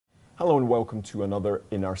Hello and welcome to another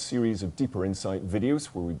in our series of Deeper Insight videos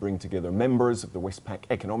where we bring together members of the Westpac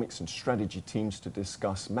economics and strategy teams to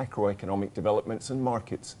discuss macroeconomic developments and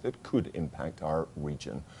markets that could impact our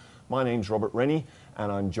region. My name's Robert Rennie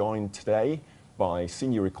and I'm joined today by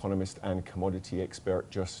senior economist and commodity expert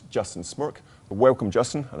Justin Smirk. Welcome,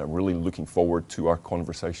 Justin, and I'm really looking forward to our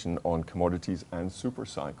conversation on commodities and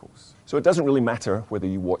supercycles. So it doesn't really matter whether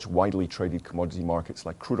you watch widely traded commodity markets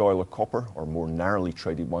like crude oil or copper, or more narrowly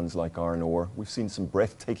traded ones like iron ore. We've seen some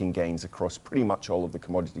breathtaking gains across pretty much all of the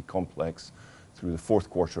commodity complex through the fourth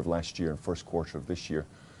quarter of last year and first quarter of this year.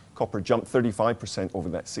 Copper jumped 35% over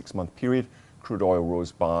that 6-month period. Crude oil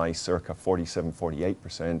rose by circa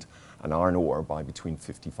 47–48%, and iron ore by between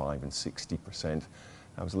 55 and 60%.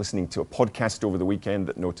 I was listening to a podcast over the weekend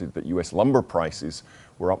that noted that US lumber prices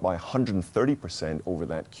were up by 130% over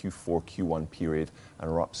that Q4, Q1 period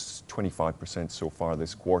and are up 25% so far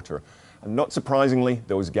this quarter. And not surprisingly,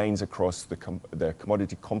 those gains across the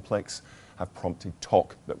commodity complex have prompted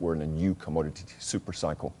talk that we're in a new commodity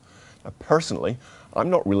supercycle. Now, personally, I'm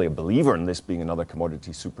not really a believer in this being another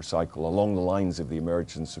commodity supercycle along the lines of the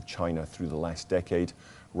emergence of China through the last decade.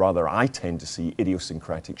 Rather, I tend to see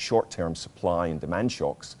idiosyncratic short-term supply and demand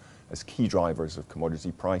shocks as key drivers of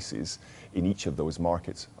commodity prices in each of those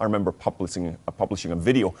markets. I remember publishing a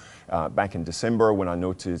video back in December when I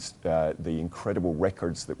noticed the incredible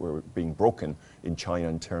records that were being broken in China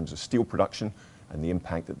in terms of steel production and the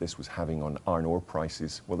impact that this was having on iron ore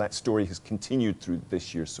prices. Well, that story has continued through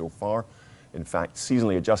this year so far. In fact,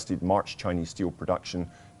 seasonally adjusted March Chinese steel production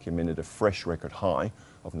came in at a fresh record high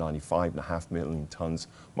of 95.5 million tons,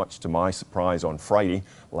 much to my surprise on Friday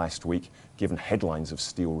last week, given headlines of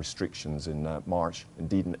steel restrictions in March.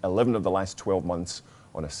 Indeed, in 11 of the last 12 months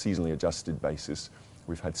on a seasonally adjusted basis,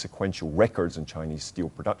 we've had sequential records in Chinese steel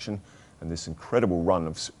production, and this incredible run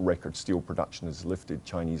of record steel production has lifted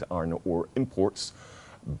Chinese iron ore imports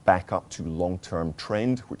back up to long-term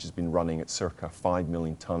trend, which has been running at circa 5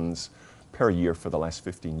 million tons per year for the last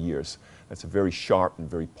 15 years. That's a very sharp and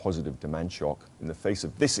very positive demand shock. In the face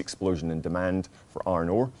of this explosion in demand for iron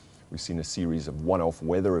ore, we've seen a series of one-off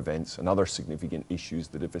weather events and other significant issues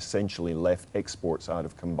that have essentially left exports out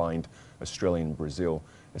of combined Australia and Brazil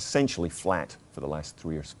essentially flat for the last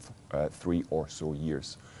three or so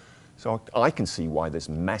years. So I can see why this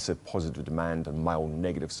massive positive demand and mild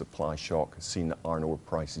negative supply shock has seen iron ore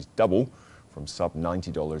prices double from sub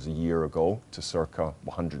 $90 a year ago to circa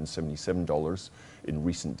 $177 in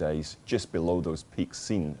recent days, just below those peaks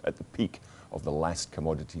seen at the peak of the last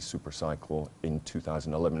commodity supercycle in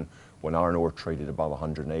 2011 when iron ore traded above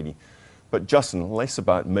 180. But Justin, less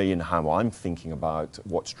about me and how I'm thinking about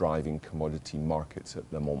what's driving commodity markets at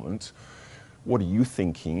the moment. What are you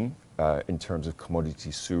thinking in terms of commodity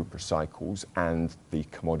supercycles and the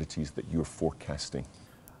commodities that you're forecasting?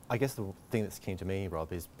 I guess the thing that's key to me,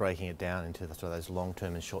 Rob, is breaking it down into sort of those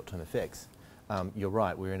long-term and short-term effects. You're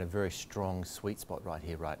right, we're in a very strong sweet spot right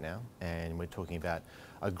here, right now, and we're talking about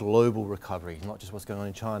a global recovery, not just what's going on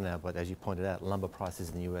in China now, but as you pointed out, lumber prices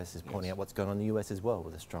in the US is pointing out what's going on in the US as well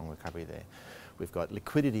with a strong recovery there. We've got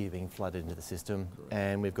liquidity being flooded into the system,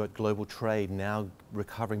 and we've got global trade now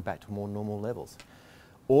recovering back to more normal levels.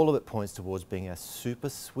 All of it points towards being a super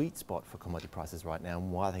sweet spot for commodity prices right now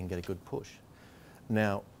and why they can get a good push.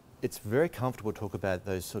 Now, it's very comfortable to talk about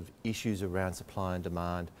those sort of issues around supply and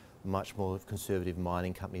demand, much more conservative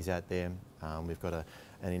mining companies out there. We've got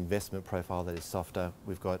an investment profile that is softer.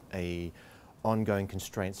 We've got ongoing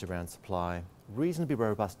constraints around supply, reasonably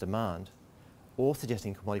robust demand, all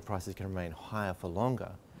suggesting commodity prices can remain higher for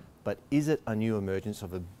longer. But is it a new emergence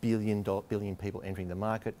of a billion people entering the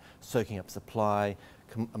market, soaking up supply,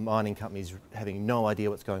 mining companies having no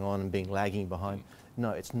idea what's going on and being lagging behind?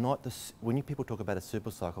 No, it's not. When people talk about a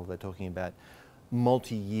super cycle, they're talking about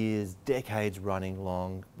multi-years, decades running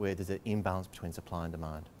long, where there's an imbalance between supply and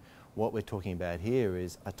demand. What we're talking about here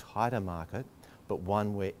is a tighter market, but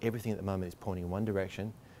one where everything at the moment is pointing in one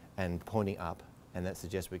direction and pointing up, and that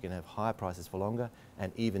suggests we're going to have higher prices for longer,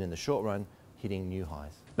 and even in the short run, hitting new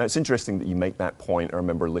highs. Now, it's interesting that you make that point. I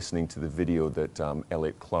remember listening to the video that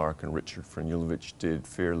Elliot Clark and Richard Franulovich did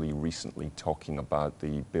fairly recently talking about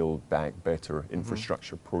the Build Back Better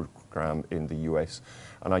infrastructure program in the US.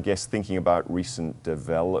 And I guess thinking about recent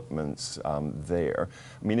developments there,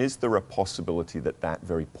 I mean, is there a possibility that that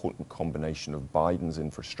very potent combination of Biden's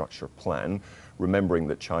infrastructure plan, remembering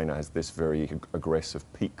that China has this very aggressive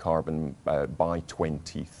peak carbon by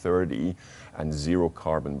 2030 and zero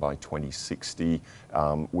carbon by 2060,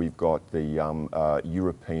 we've got the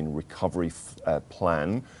European recovery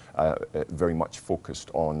plan very much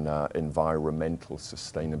focused on environmental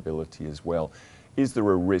sustainability as well. is there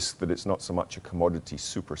a risk that it's not so much a commodity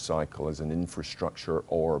supercycle as an infrastructure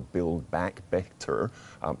or build back better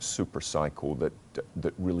supercycle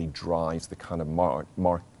that really drives the kind of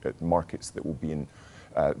markets that will be in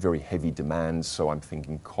very heavy demand? So I'm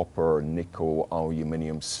thinking copper, nickel,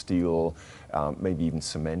 aluminium, steel, maybe even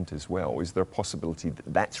cement as well. Is there a possibility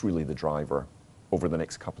that that's really the driver over the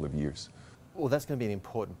next couple of years? Well, that's going to be an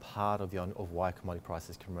important part of why commodity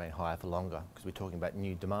prices can remain higher for longer, because we're talking about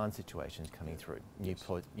new demand situations coming through, new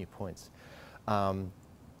points.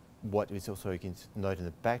 What is also you can note in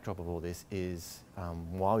the backdrop of all this is,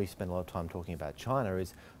 while we spend a lot of time talking about China,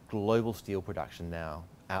 is global steel production now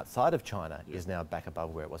outside of China is now back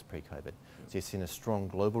above where it was pre-COVID. So you've seen a strong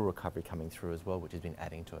global recovery coming through as well, which has been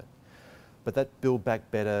adding to it. But that build back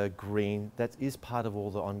better, green, that is part of all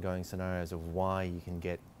the ongoing scenarios of why you can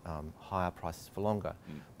get higher prices for longer.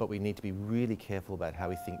 But we need to be really careful about how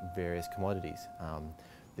we think various commodities.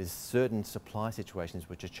 There's certain supply situations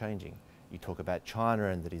which are changing. You talk about China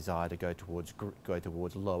and the desire to go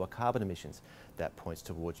towards lower carbon emissions. That points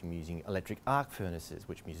towards using electric arc furnaces,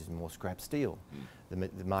 which uses more scrap steel. The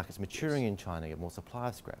market's maturing in China, get more supply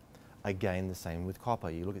of scrap. Again, the same with copper.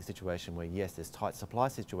 You look at the situation where, yes, there's tight supply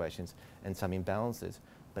situations and some imbalances,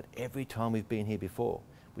 but every time we've been here before,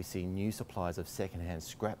 we see new supplies of second-hand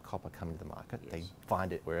scrap copper coming to the market. They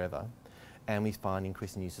find it wherever, and we find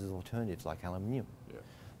increasing uses of alternatives like aluminium.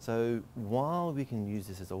 So while we can use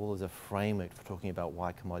this as a framework for talking about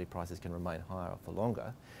why commodity prices can remain higher for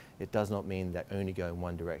longer, it does not mean they only go in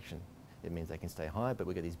one direction. It means they can stay high, but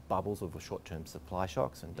we get these bubbles of short-term supply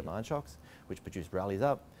shocks and demand shocks, which produce rallies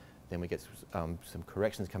up. Then we get some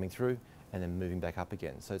corrections coming through, and then moving back up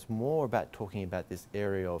again. So it's more about talking about this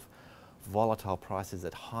area of volatile prices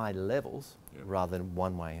at high levels rather than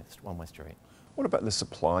one-way street. What about the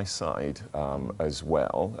supply side as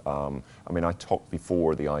well? I mean, I talked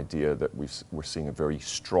before the idea that we're seeing a very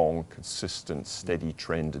strong, consistent, steady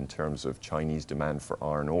trend in terms of Chinese demand for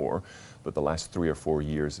iron ore, but the last 3 or 4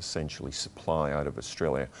 years, essentially, supply out of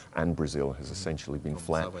Australia and Brazil has essentially been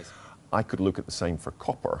flat. I could look at the same for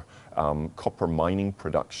copper. Copper mining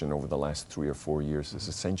production over the last 3 or 4 years has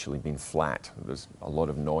essentially been flat. There's a lot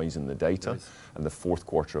of noise in the data, and the fourth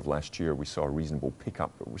quarter of last year we saw a reasonable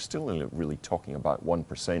pickup, but we're still really talking about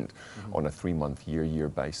 1% on a 3-month, year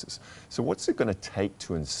basis. So what's it going to take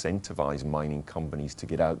to incentivize mining companies to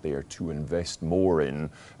get out there to invest more in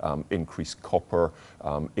increased copper,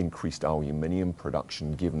 increased aluminium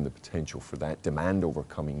production, given the potential for that demand over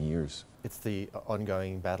coming years? It's the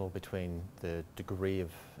ongoing battle between the degree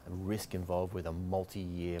of risk involved with a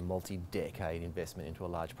multi-year, multi-decade investment into a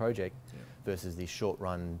large project versus the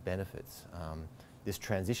short-run benefits. This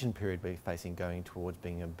transition period we're facing going towards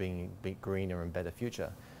being a greener and better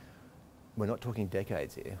future, we're not talking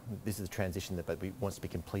decades here. This is a transition that wants to be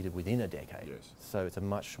completed within a decade. So it's a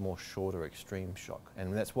much more shorter extreme shock.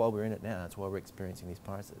 And that's why we're in it now. That's why we're experiencing these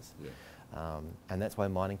prices. And that's why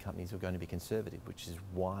mining companies are going to be conservative, which is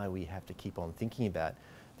why we have to keep on thinking about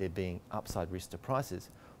there being upside risk to prices,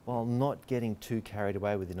 while not getting too carried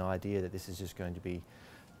away with an idea that this is just going to be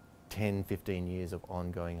 10, 15 years of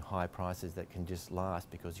ongoing high prices that can just last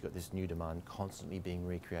because you've got this new demand constantly being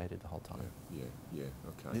recreated the whole time.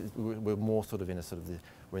 Okay. We're more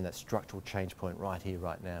we're in that structural change point right here,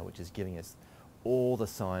 right now, which is giving us all the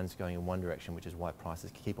signs going in one direction, which is why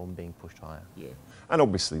prices keep on being pushed higher. And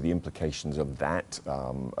obviously the implications of that,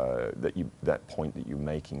 that point that you're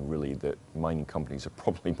making, really, that mining companies are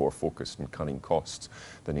probably more focused on cutting costs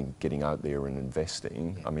than in getting out there and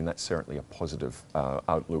investing. I mean, that's certainly a positive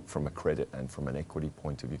outlook from a credit and from an equity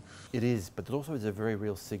point of view. It is, but it also is a very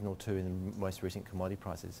real signal too in the most recent commodity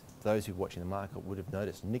prices. Those who are watching the market would have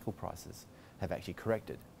noticed nickel prices have actually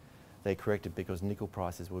corrected. They corrected because nickel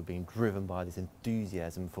prices were being driven by this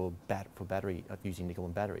enthusiasm for using nickel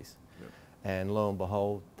in batteries. And lo and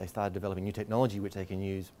behold, they started developing new technology which they can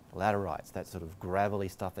use, laterites, that sort of gravelly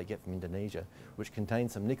stuff they get from Indonesia, which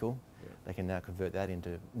contains some nickel. They can now convert that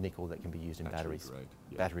into nickel that can be used in batteries,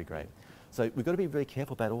 battery grade. So we've got to be very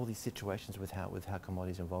careful about all these situations with how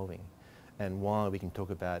commodities are evolving. And while we can talk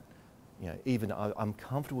about, even I'm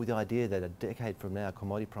comfortable with the idea that a decade from now,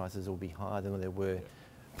 commodity prices will be higher than they were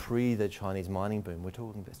pre the Chinese mining boom. We're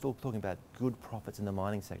still talking about good profits in the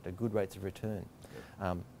mining sector, good rates of return.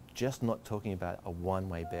 Just not talking about a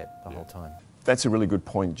one-way bet the whole time. That's a really good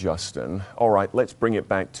point, Justin. All right, let's bring it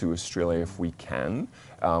back to Australia if we can.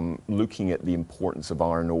 Looking at the importance of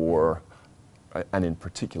iron ore, and in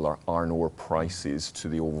particular iron ore prices to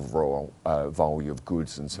the overall value of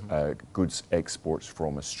goods and goods exports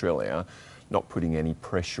from Australia. not putting any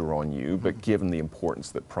pressure on you, but given the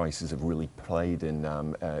importance that prices have really played in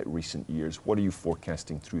recent years, what are you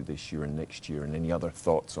forecasting through this year and next year, and any other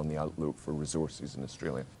thoughts on the outlook for resources in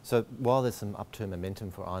Australia? So while there's some upturn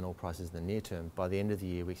momentum for iron ore prices in the near term, by the end of the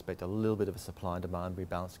year we expect a little bit of a supply and demand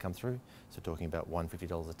rebalance to come through, so talking about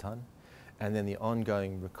 $150 a tonne. And then the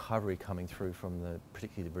ongoing recovery coming through from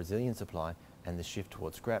particularly the Brazilian supply and the shift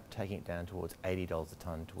towards scrap, taking it down towards $80 a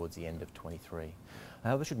tonne towards the end of 23.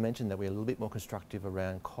 However, I should mention that we're a little bit more constructive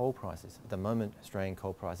around coal prices. At the moment, Australian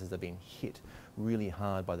coal prices are being hit really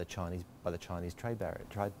hard by the Chinese trade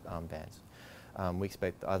bans. We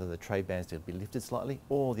expect either the trade bans to be lifted slightly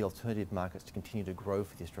or the alternative markets to continue to grow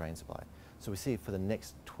for the Australian supply. So we see for the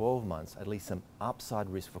next 12 months at least some upside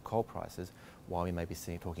risk for coal prices, while we may be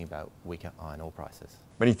talking about weaker iron ore prices.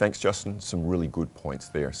 Many thanks, Justin. Some really good points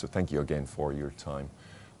there. So thank you again for your time.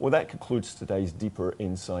 Well, that concludes today's Deeper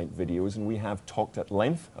Insight videos, and we have talked at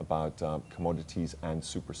length about commodities and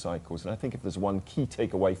super cycles. And I think if there's one key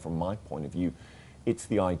takeaway from my point of view, it's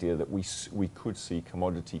the idea that we could see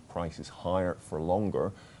commodity prices higher for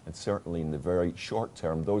longer, and certainly in the very short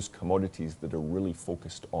term, those commodities that are really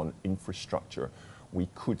focused on infrastructure, we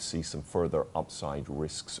could see some further upside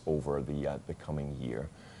risks over the coming year.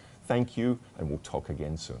 Thank you, and we'll talk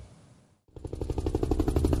again soon.